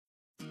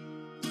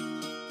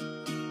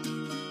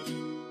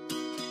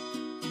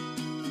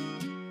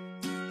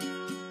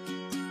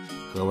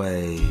各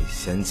位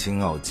闲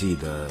情偶寄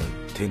的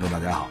听众大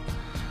家好。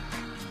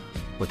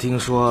我听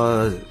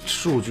说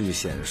数据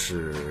显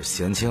示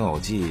闲情偶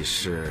寄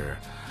是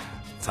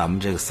咱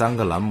们这个3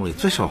个栏目里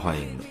最受欢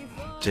迎的，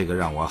这个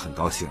让我很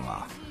高兴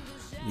啊，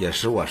也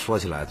是我说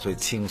起来最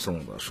轻松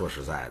的，说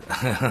实在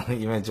的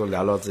因为就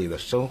聊聊自己的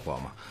生活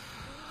嘛。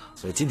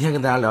所以今天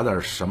跟大家聊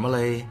点什么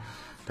嘞？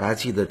大家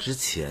记得之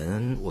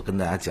前我跟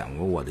大家讲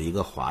过，我的一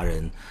个华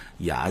人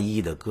牙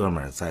医的哥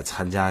们儿在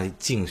参加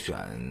竞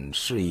选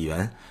市议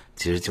员，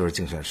其实就是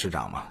竞选市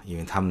长嘛，因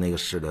为他们那个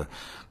市的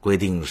规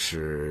定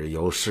是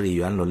由市议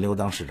员轮流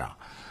当市长，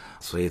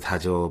所以他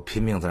就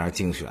拼命在那儿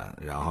竞选，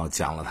然后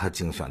讲了他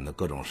竞选的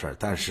各种事儿，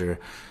但是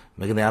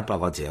没跟大家报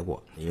告结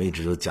果，因为一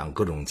直都讲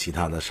各种其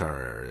他的事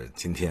儿。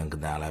今天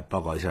跟大家来报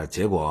告一下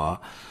结果，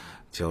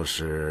就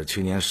是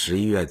去年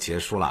11月结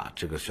束了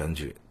这个选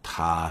举，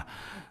他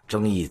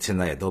争议现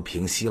在也都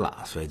平息了，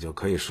所以就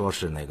可以说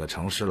是哪个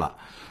城市了，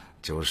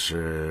就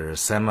是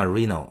San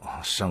Marino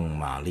圣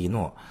马力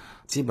诺。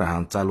基本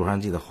上在洛杉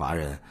矶的华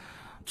人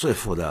最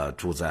富的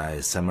住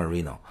在 San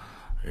Marino，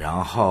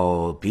 然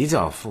后比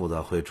较富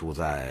的会住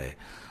在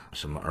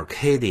什么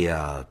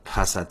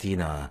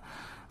Arcadia、Pasadena，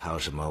 还有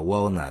什么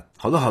Walnut，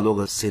 好多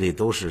个 city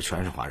都是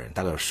全是华人，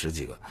大概有10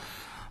几个。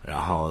然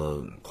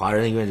后华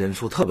人因为人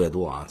数特别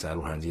多啊，在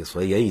洛杉矶，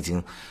所以也已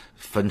经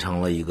分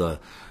成了一个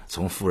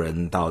从富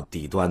人到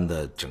底端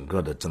的整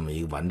个的这么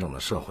一个完整的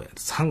社会。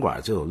餐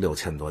馆就有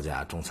6000多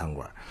家中餐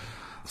馆，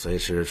所以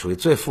是属于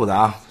最富的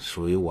啊，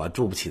属于我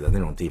住不起的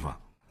那种地方。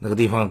那个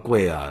地方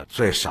贵啊，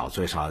最少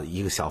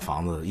一个小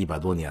房子100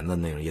多年的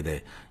那种也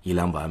得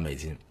100-200万美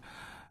金，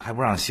还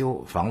不让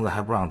修，房子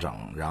还不让整，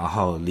然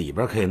后里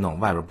边可以弄，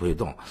外边不许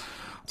动，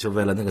就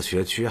为了那个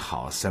学区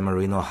好 San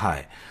Marino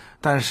High。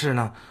 但是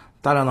呢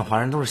大量的华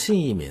人都是新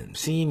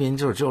移民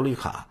就是只有绿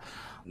卡，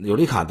有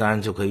绿卡当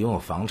然就可以拥有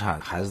房产，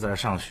孩子在这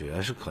上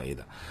学是可以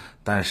的，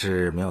但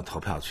是没有投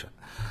票权。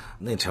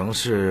那城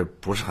市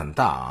不是很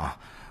大啊，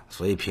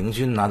所以平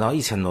均拿到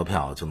1000多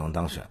票就能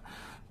当选。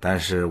但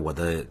是我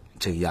的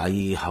这个牙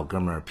医好哥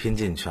们儿拼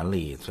尽全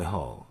力，最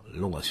后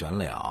落选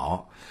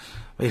了。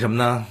为什么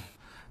呢？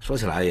说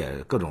起来也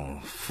各种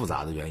复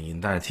杂的原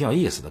因，但是挺有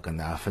意思的，跟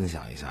大家分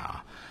享一下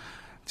啊。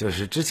就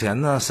是之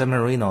前呢 San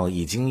Marino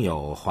已经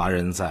有华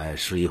人在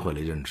市议会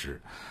里任职，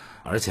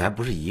而且还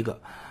不是一个。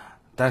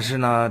但是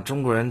呢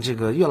中国人这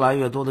个越来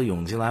越多的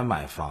涌进来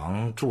买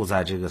房，住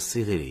在这个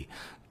city 里，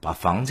把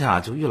房价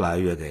就越来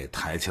越给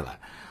抬起来。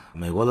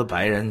美国的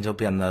白人就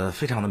变得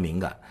非常的敏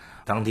感，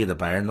当地的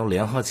白人都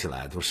联合起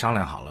来，都商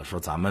量好了，说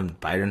咱们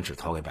白人只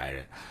投给白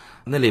人。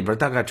那里边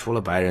大概除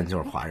了白人就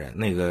是华人，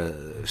那个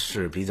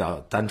是比较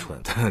单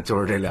纯就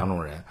是这2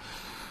种人。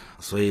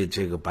所以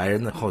这个白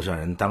人的候选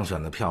人当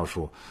选的票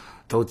数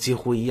都几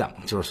乎一样，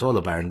就是所有的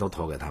白人都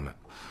投给他们。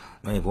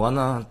美国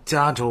呢，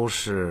加州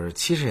是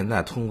70年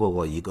代通过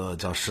过一个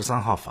叫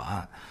13号法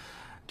案。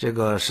这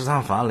个13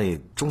号法案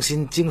里中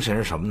心精神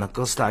是什么呢？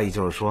哥斯大意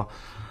就是说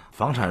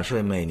房产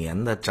税每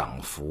年的涨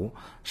幅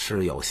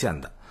是有限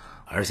的，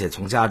而且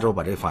从加州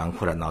把这个法案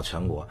扩展到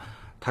全国。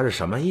它是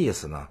什么意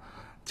思呢？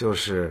就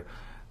是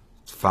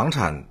房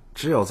产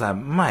只有在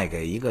卖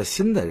给一个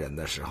新的人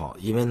的时候，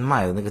因为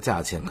卖的那个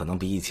价钱可能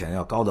比以前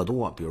要高得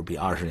多，比如比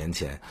20年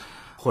前，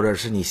或者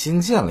是你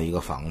新建了一个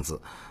房子，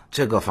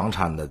这个房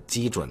产的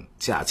基准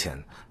价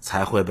钱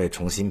才会被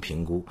重新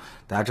评估。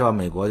大家知道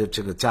美国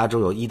这个加州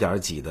有1点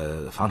几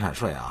的房产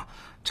税啊，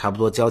差不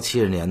多交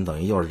70年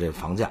等于又是这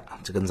房价，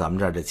就跟咱们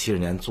这儿这70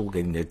年租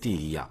给你这地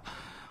一样。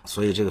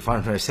所以这个房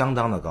产税相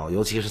当的高，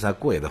尤其是在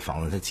贵的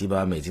房子，它几百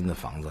万美金的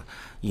房子，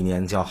一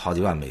年交好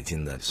几万美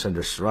金的，甚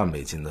至10万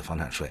美金的房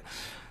产税。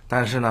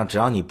但是呢，只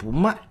要你不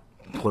卖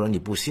或者你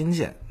不新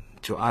建，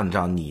就按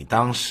照你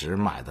当时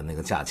买的那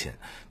个价钱，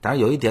当然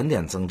有一点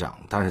点增长，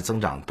但是增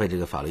长被这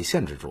个法律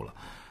限制住了。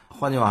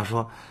换句话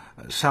说，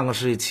上个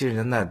世纪70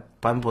年代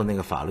颁布那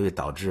个法律，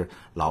导致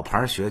老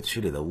牌学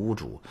区里的屋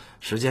主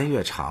时间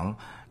越长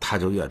他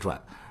就越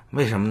赚。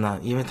为什么呢？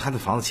因为他的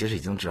房子其实已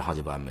经值好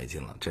几百万美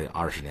金了，这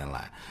20年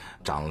来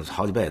涨了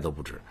好几倍都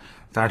不止，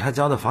但是他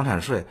交的房产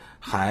税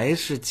还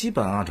是基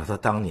本按照他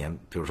当年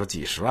比如说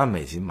几十万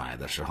美金买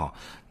的时候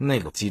那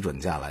个基准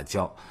价来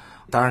交，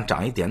当然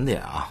涨一点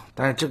点啊。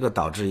但是这个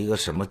导致一个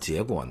什么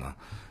结果呢？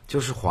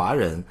就是华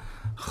人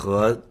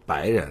和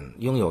白人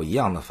拥有一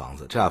样的房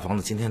子，这俩房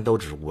子今天都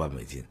值5万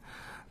美金，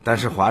但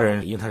是华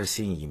人因为他是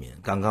新移民，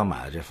刚刚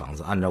买了这房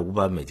子，按照500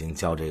万美金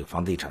交这个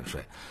房地产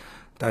税，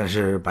但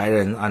是白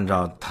人按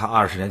照他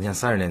20年前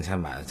30年前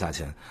买的价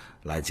钱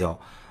来交，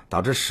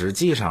导致实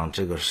际上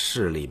这个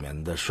市里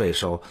面的税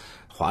收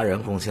华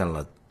人贡献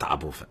了大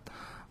部分。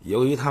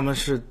由于他们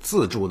是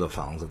自住的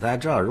房子，大家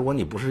知道如果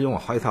你不是用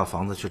好几套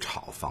房子去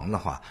炒房的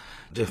话，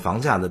这房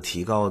价的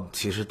提高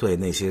其实对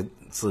那些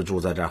自住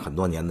在这儿很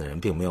多年的人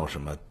并没有什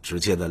么直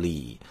接的利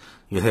益，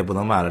因为他也不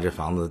能卖了这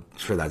房子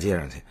睡大街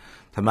上去，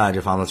他卖了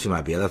这房子去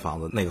买别的房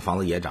子，那个房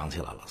子也涨起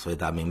来了。所以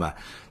大家明白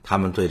他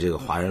们对这个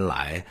华人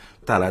来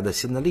带来的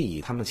新的利益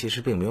他们其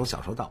实并没有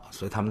享受到，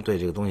所以他们对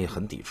这个东西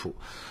很抵触。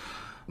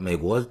美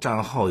国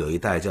战后有一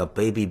代叫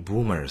baby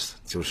boomers，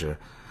 就是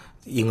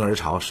婴儿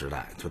潮时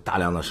代，就大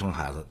量的生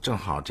孩子，正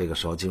好这个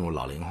时候进入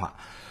老龄化，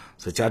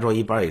所以加州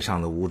一半以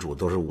上的屋主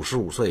都是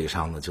55岁以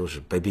上的，就是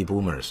baby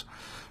boomers。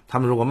他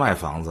们如果卖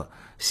房子，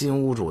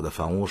新屋主的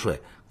房屋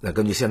税，那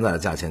根据现在的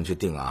价钱去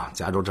定啊，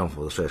加州政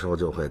府的税收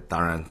就会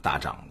当然大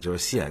涨，就是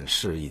县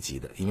市一级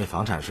的，因为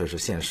房产税是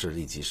县市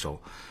一级收。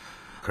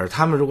可是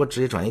他们如果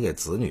直接转移给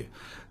子女，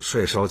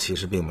税收其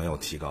实并没有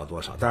提高多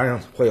少，当然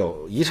会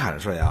有遗产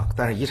税啊，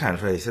但是遗产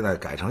税现在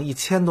改成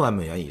1000多万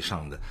美元以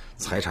上的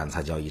财产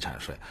才交遗产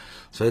税，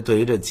所以对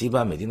于这几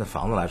百美金的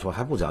房子来说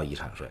还不交遗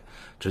产税，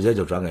直接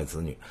就转给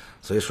子女，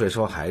所以税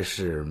收还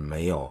是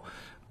没有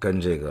跟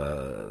这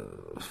个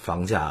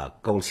房价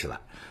勾起来，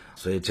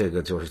所以这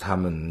个就是他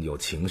们有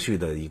情绪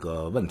的一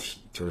个问题，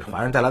就是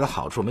华人带来的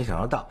好处没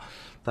想到，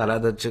带来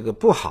的这个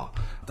不好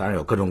当然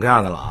有各种各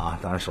样的了啊，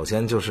当然首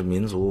先就是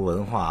民族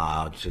文化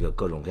啊，这个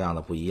各种各样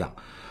的不一样，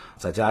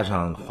再加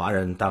上华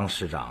人当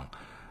市长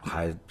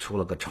还出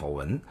了个丑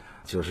闻，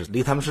就是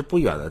离他们是不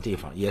远的地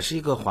方，也是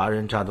一个华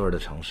人扎堆的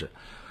城市，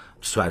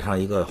选上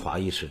一个华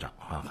裔市长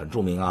啊，很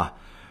著名啊，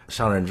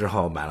上任之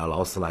后买了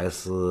劳斯莱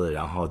斯，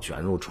然后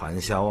卷入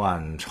传销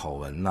案丑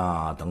闻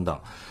啊等等，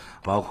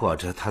包括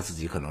这他自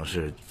己可能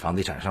是房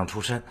地产商出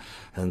身，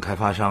开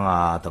发商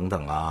啊等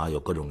等啊，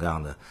有各种各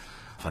样的，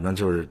反正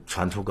就是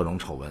传出各种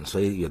丑闻，所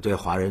以也对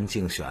华人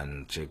竞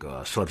选这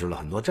个设置了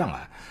很多障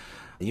碍。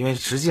因为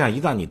实际上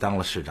一旦你当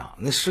了市长，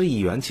那市议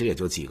员其实也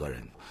就几个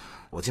人，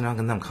我经常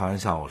跟他们开玩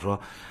笑，我说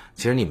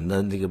其实你们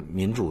的那个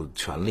民主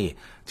权利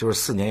就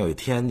是4年有一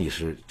天你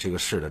是这个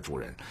市的主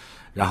人，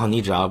然后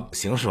你只要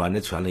行使完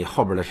这权利，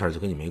后边的事儿就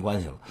跟你没关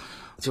系了。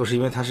就是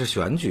因为它是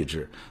选举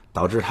制，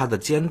导致它的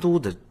监督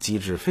的机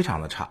制非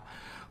常的差，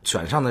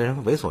选上的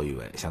人为所欲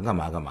为，想干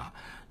嘛干嘛。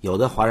有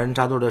的华人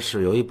扎堆的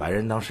市由一白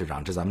人当市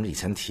长，这咱们以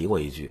前提过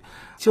一句，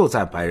就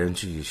在白人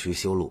聚集区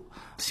修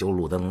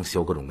路灯，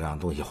修各种各样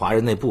的东西。华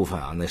人那部分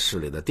啊，那市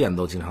里的店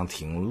都经常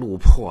停，路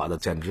破的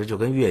简直就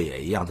跟越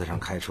野一样，在上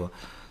开车，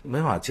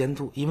没法监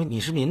督，因为你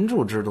是民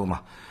主制度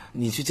嘛，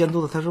你去监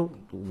督的，他说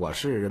我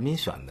是人民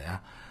选的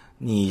呀，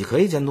你可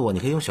以监督我，你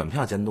可以用选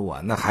票监督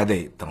我，那还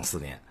得等4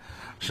年。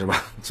是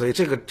吧？所以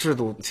这个制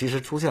度其实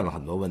出现了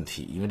很多问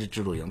题，因为这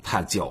制度已经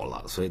太久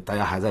了，所以大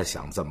家还在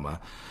想怎么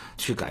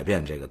去改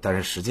变这个。但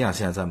是实际上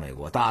现在在美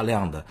国，大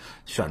量的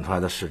选出来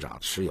的市长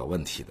是有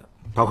问题的，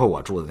包括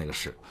我住的那个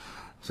市，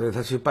所以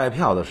他去拜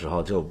票的时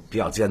候就比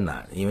较艰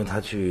难，因为他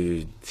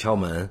去敲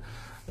门，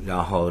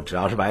然后只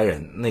要是白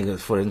人，那个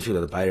富人区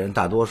的白人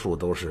大多数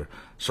都是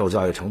受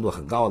教育程度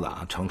很高的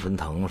啊，常春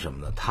藤什么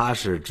的，他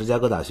是芝加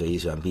哥大学医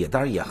学院毕业，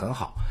当然也很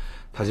好。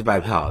他去拜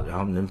票，然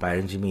后人白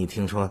人居民一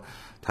听说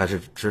他是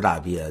芝大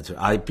毕业，就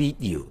I beat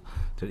you，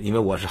 就因为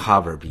我是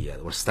哈佛毕业的，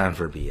我是斯坦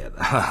福毕业的，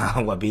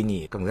我比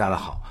你更加的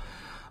好。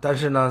但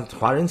是呢，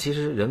华人其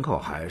实人口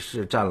还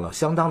是占了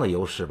相当的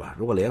优势吧，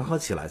如果联合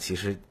起来，其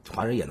实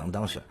华人也能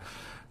当选。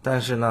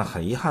但是呢，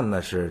很遗憾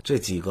的是，这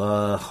几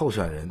个候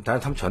选人，当然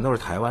他们全都是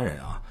台湾人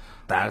啊，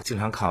大家经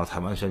常看到台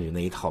湾选举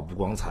那一套不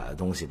光彩的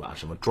东西吧，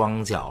什么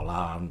庄脚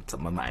啦，怎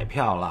么买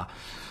票啦，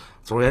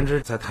总而言之，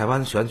在台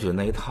湾选举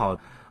那一套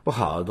不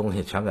好的东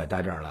西全给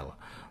带这儿来了，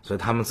所以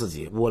他们自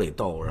己窝里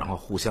斗，然后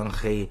互相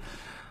黑，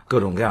各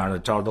种各样的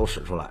招都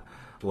使出来。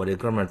我这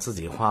哥们儿自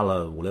己花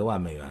了5、6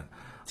万美元，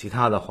其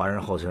他的华人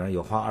候选人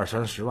有花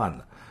20、30万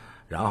的，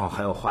然后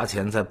还有花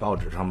钱在报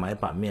纸上买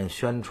版面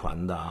宣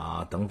传的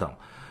啊等等，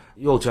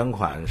又捐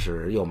款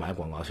是又买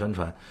广告宣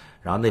传，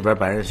然后那边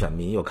白人选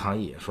民又抗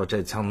议说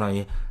这相当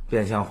于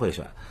变相贿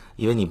选，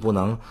因为你不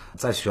能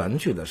在选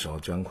举的时候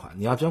捐款，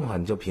你要捐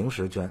款你就平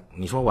时捐，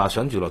你说我要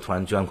选举了突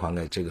然捐款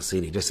给这个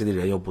city， 这 city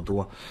人又不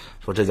多，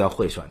说这叫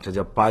贿选，这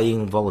叫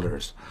buying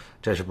voters，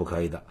 这是不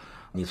可以的。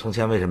你从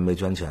前为什么没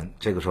捐钱？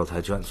这个时候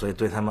才捐，所以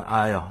对他们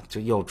哎呀就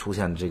又出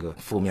现这个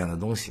负面的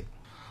东西，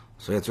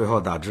所以最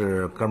后导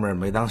致哥们儿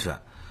没当选，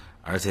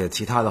而且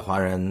其他的华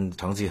人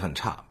成绩很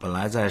差，本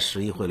来在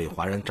市议会里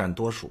华人占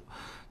多数，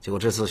结果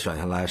这次选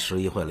下来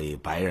市议会里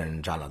白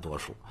人占了多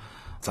数，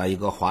在一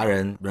个华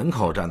人人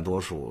口占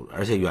多数，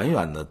而且远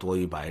远的多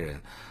于白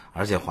人，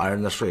而且华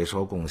人的税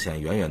收贡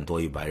献远远多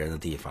于白人的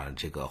地方，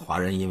这个华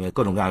人因为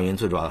各种各样原因，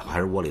最主要还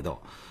是窝里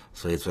斗，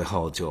所以最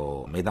后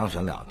就没当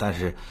选了。但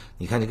是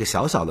你看这个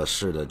小小的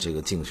市的这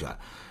个竞选，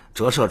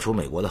折射出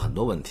美国的很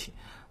多问题。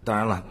当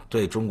然了，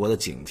对中国的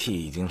警惕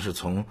已经是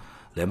从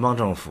联邦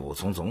政府，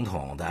从总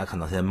统，大家看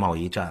到现在贸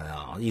易战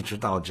啊，一直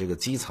到这个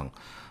基层，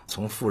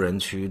从富人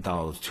区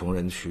到穷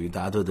人区，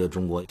大家都对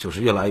中国就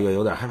是越来越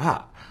有点害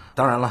怕。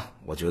当然了，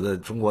我觉得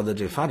中国的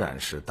这发展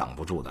是挡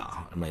不住的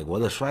啊，美国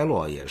的衰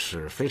落也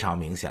是非常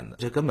明显的，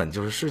这根本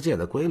就是世界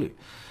的规律。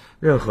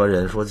任何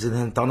人说今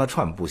天Donald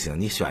Trump不行，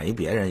你选一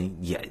别人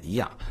也一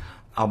样。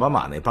奥巴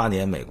马那8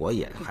年，美国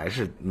也还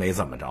是没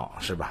怎么着，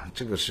是吧？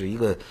这个是一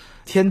个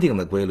天定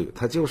的规律，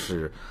它就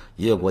是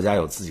一个国家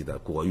有自己的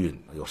国运，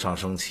有上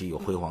升期，有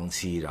辉煌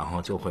期，然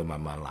后就会慢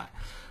慢来。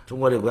中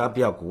国这个国家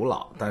比较古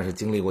老，但是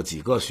经历过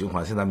几个循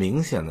环，现在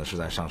明显的是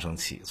在上升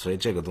期，所以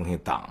这个东西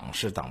挡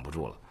是挡不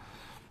住了。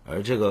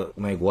而这个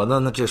美国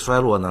呢，这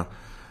衰落呢，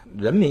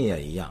人民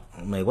也一样，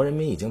美国人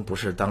民已经不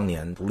是当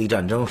年独立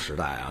战争时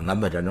代啊、南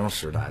北战争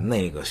时代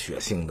那个血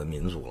性的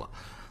民族了。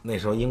那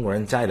时候英国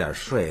人加一点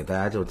税，大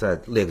家就在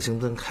列克星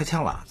敦开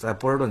枪了，在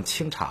波士顿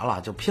清查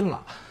了，就拼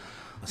了。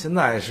现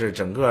在是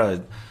整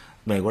个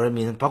美国人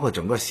民，包括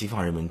整个西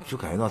方人民，就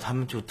感觉到他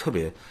们就特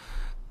别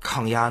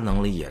抗压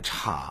能力也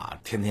差，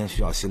天天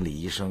需要心理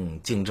医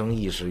生，竞争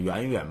意识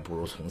远远不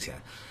如从前。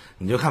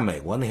你就看美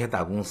国那些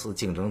大公司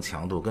竞争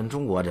强度跟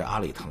中国这阿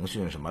里、腾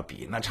讯什么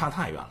比，那差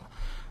太远了。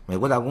美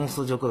国大公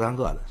司就各干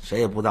各的，谁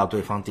也不到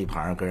对方地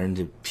盘上跟人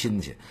家拼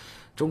去。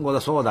中国的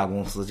所有大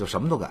公司就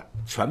什么都干，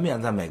全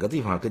面在每个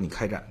地方跟你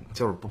开战，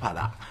就是不怕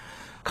打，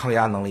抗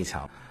压能力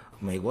强。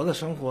美国的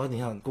生活，你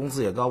看工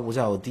资也高，物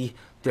价又低，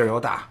地儿又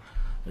大，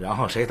然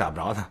后谁也打不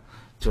着他，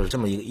就是这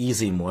么一个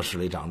easy 模式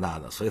里长大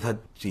的，所以他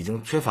已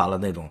经缺乏了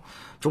那种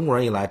中国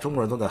人一来，中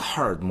国人都在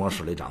hard 模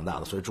式里长大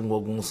的，所以中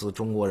国公司、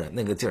中国人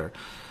那个劲儿，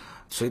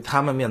所以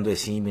他们面对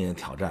新移民的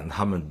挑战，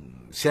他们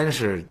先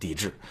是抵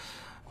制，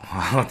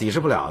抵制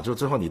不了，就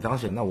最后你当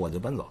选，那我就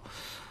搬走。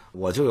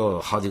我就有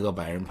好几个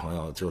白人朋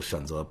友就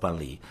选择搬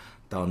离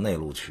到内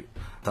陆去，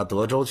到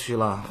德州去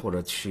了，或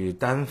者去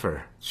丹佛、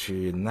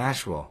去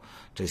Nashville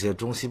这些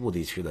中西部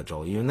地区的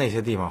州，因为那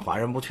些地方华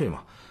人不去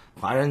嘛，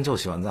华人就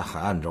喜欢在海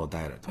岸州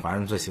待着，华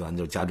人最喜欢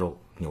就是加州、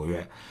纽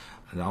约，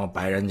然后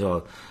白人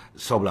就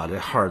受不了这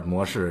hard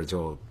模式，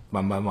就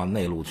慢慢往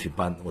内陆去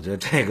搬。我觉得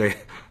这个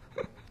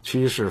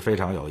趋势非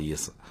常有意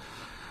思。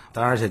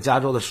当然，而且加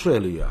州的税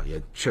率啊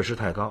也确实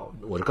太高。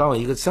我刚有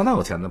一个相当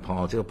有钱的朋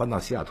友，结果搬到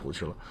西雅图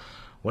去了。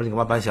我说你干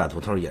嘛搬西雅图？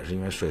他说也是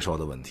因为税收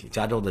的问题，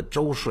加州的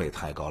州税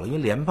太高了，因为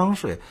联邦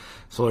税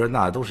所有人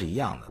纳的都是一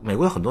样的。美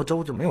国有很多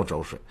州就没有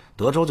州税，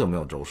德州就没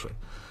有州税，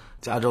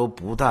加州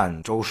不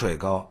但州税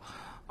高，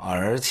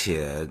而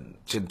且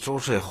这州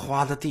税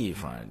花的地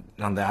方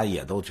让大家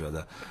也都觉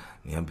得，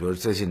你看，比如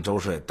最近州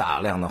税大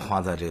量的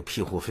花在这个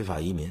庇护非法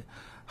移民，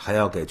还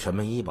要给全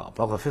民医保，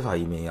包括非法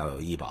移民要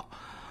有医保，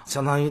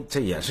相当于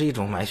这也是一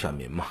种买选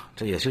民嘛，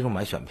这也是一种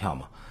买选票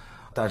嘛。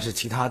但是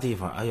其他地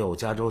方，哎呦，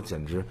加州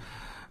简直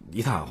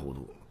一塌糊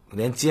涂，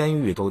连监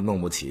狱都弄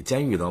不起，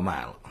监狱都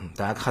卖了。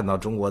大家看到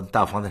中国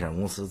大房地产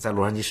公司在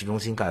洛杉矶市中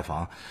心盖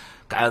房，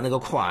盖的那个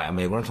快呀，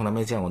美国人从来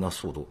没见过那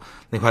速度。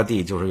那块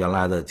地就是原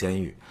来的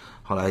监狱，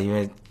后来因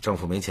为政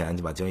府没钱，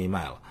就把监狱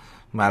卖了。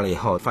卖了以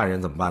后，犯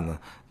人怎么办呢？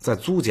再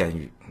租监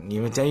狱，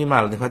因为监狱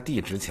卖了那块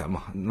地值钱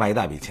嘛，卖一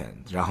大笔钱，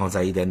然后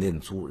再一点点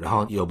租。然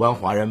后有帮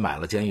华人买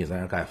了监狱在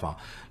那盖房，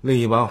另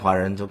一帮华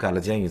人就盖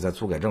了监狱再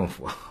租给政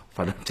府。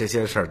反正这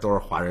些事儿都是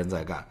华人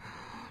在干。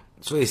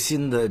最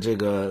新的这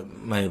个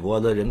美国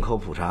的人口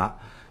普查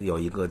有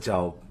一个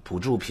叫补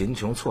助贫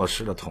穷措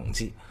施的统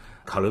计，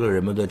考虑了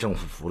人们对政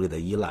府福利的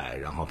依赖，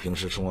然后平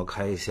时生活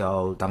开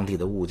销、当地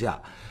的物价，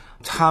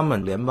他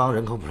们联邦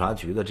人口普查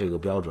局的这个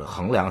标准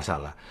衡量下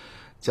来，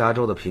加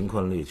州的贫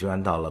困率居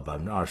然到了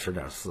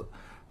 20.4%，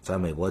 在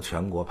美国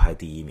全国排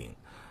第1名。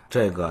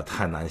这个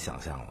太难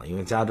想象了，因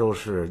为加州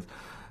是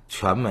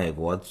全美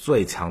国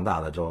最强大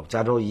的州，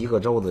加州一个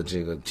州的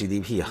这个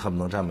GDP 恨不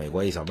能占美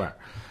国一小半。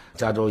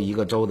加州一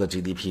个州的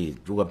GDP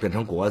如果变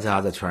成国家，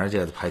在全世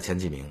界排前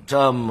几名，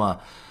这么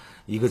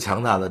一个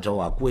强大的州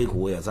啊，硅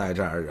谷也在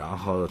这儿，然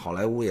后好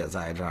莱坞也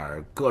在这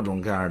儿，各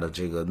种各样的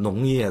这个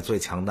农业最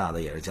强大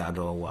的也是加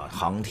州啊，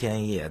航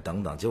天业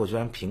等等，结果居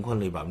然贫困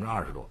率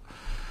20%多。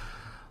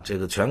这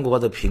个全国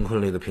的贫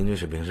困率的平均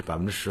水平是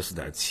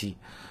14.7%。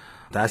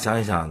大家想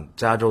一想，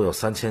加州有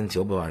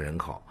3900万人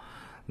口，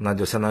那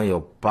就相当于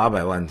有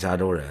800万加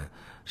州人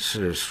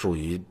是属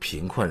于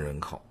贫困人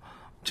口。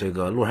这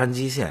个洛杉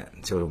矶县，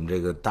就是我们这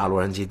个大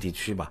洛杉矶地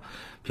区吧，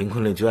贫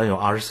困率居然有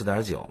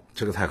24.9%，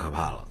这个太可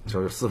怕了，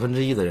就是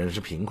1/4的人是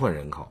贫困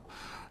人口。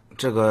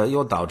这个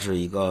又导致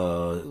一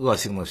个恶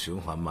性的循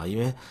环吧，因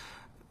为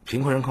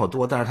贫困人口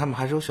多，但是他们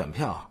还是有选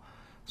票，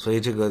所以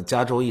这个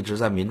加州一直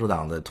在民主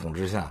党的统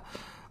治下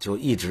就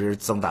一直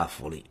增大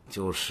福利，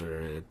就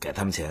是给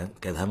他们钱，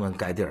给他们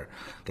盖地儿，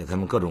给他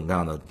们各种各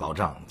样的保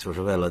障，就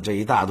是为了这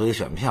一大堆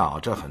选票，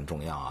这很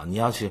重要啊！你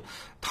要去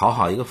讨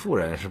好一个富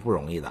人是不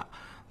容易的，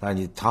但是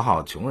你讨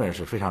好穷人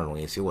是非常容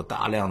易。所以我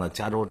大量的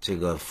加州这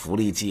个福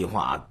利计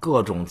划，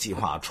各种计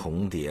划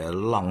重叠，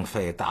浪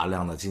费大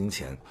量的金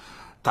钱，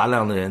大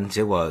量的人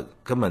结果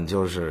根本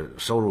就是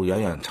收入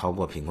远远超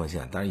过贫困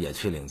线，但是也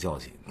去领救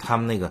济。他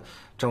们那个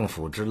政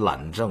府之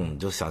懒政，你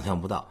就想象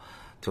不到。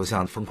就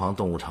像《疯狂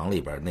动物城》里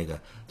边那个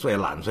最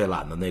懒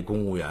的那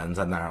公务员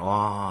在那儿，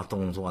哇，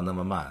动作那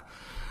么慢，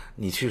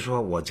你去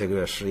说我这个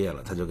月失业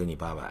了，他就给你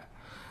800，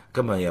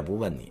根本也不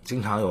问你。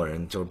经常有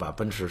人就把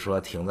奔驰车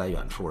停在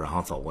远处，然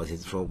后走过去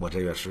说我这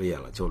月失业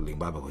了，就领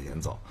800块钱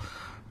走，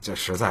这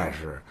实在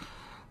是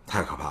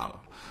太可怕了。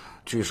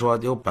据说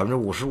有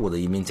55%的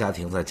移民家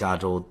庭在加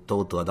州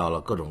都得到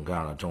了各种各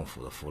样的政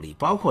府的福利，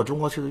包括中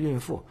国去的孕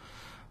妇。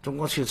中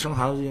国去生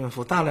孩子的孕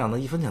妇大量的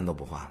1分钱都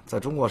不花，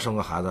在中国生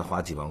个孩子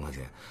花几万块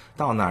钱，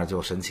到那儿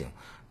就申请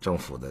政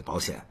府的保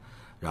险，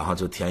然后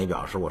就填一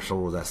表说我收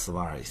入在4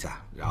万2以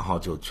下，然后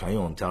就全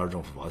用加州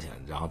政府保险，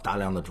然后大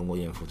量的中国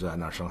孕妇就在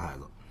那儿生孩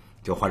子，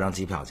就花张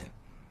机票钱。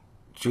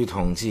据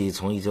统计，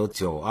从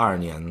1992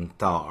年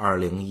到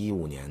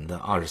2015年的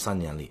23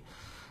年里，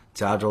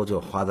加州就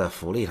花在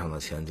福利上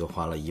的钱就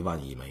花了1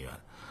万亿美元，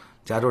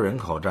加州人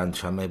口占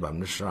全美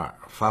12%，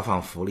发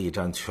放福利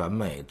占全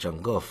美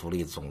整个福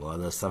利总额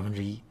的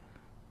1/3。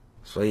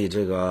所以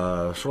这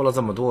个说了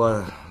这么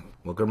多，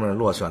我哥们儿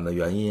落选的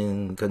原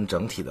因跟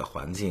整体的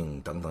环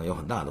境等等有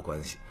很大的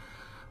关系。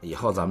以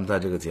后咱们在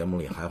这个节目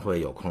里还会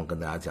有空跟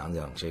大家讲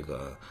讲这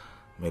个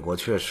美国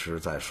确实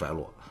在衰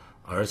落，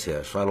而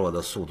且衰落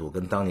的速度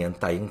跟当年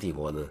大英帝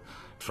国的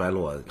衰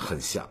落很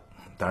像。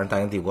当然大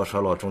英帝国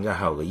衰落中间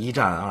还有个1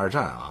战2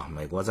战啊，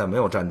美国在没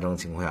有战争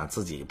情况下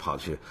自己跑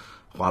去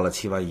花了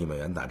7万亿美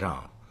元打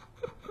仗，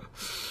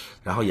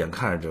然后眼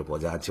看着这个国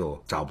家就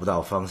找不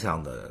到方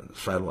向的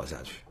衰落下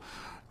去。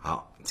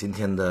好，今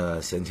天的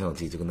闲情有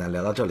记就跟大家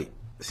聊到这里，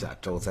下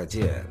周再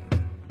见。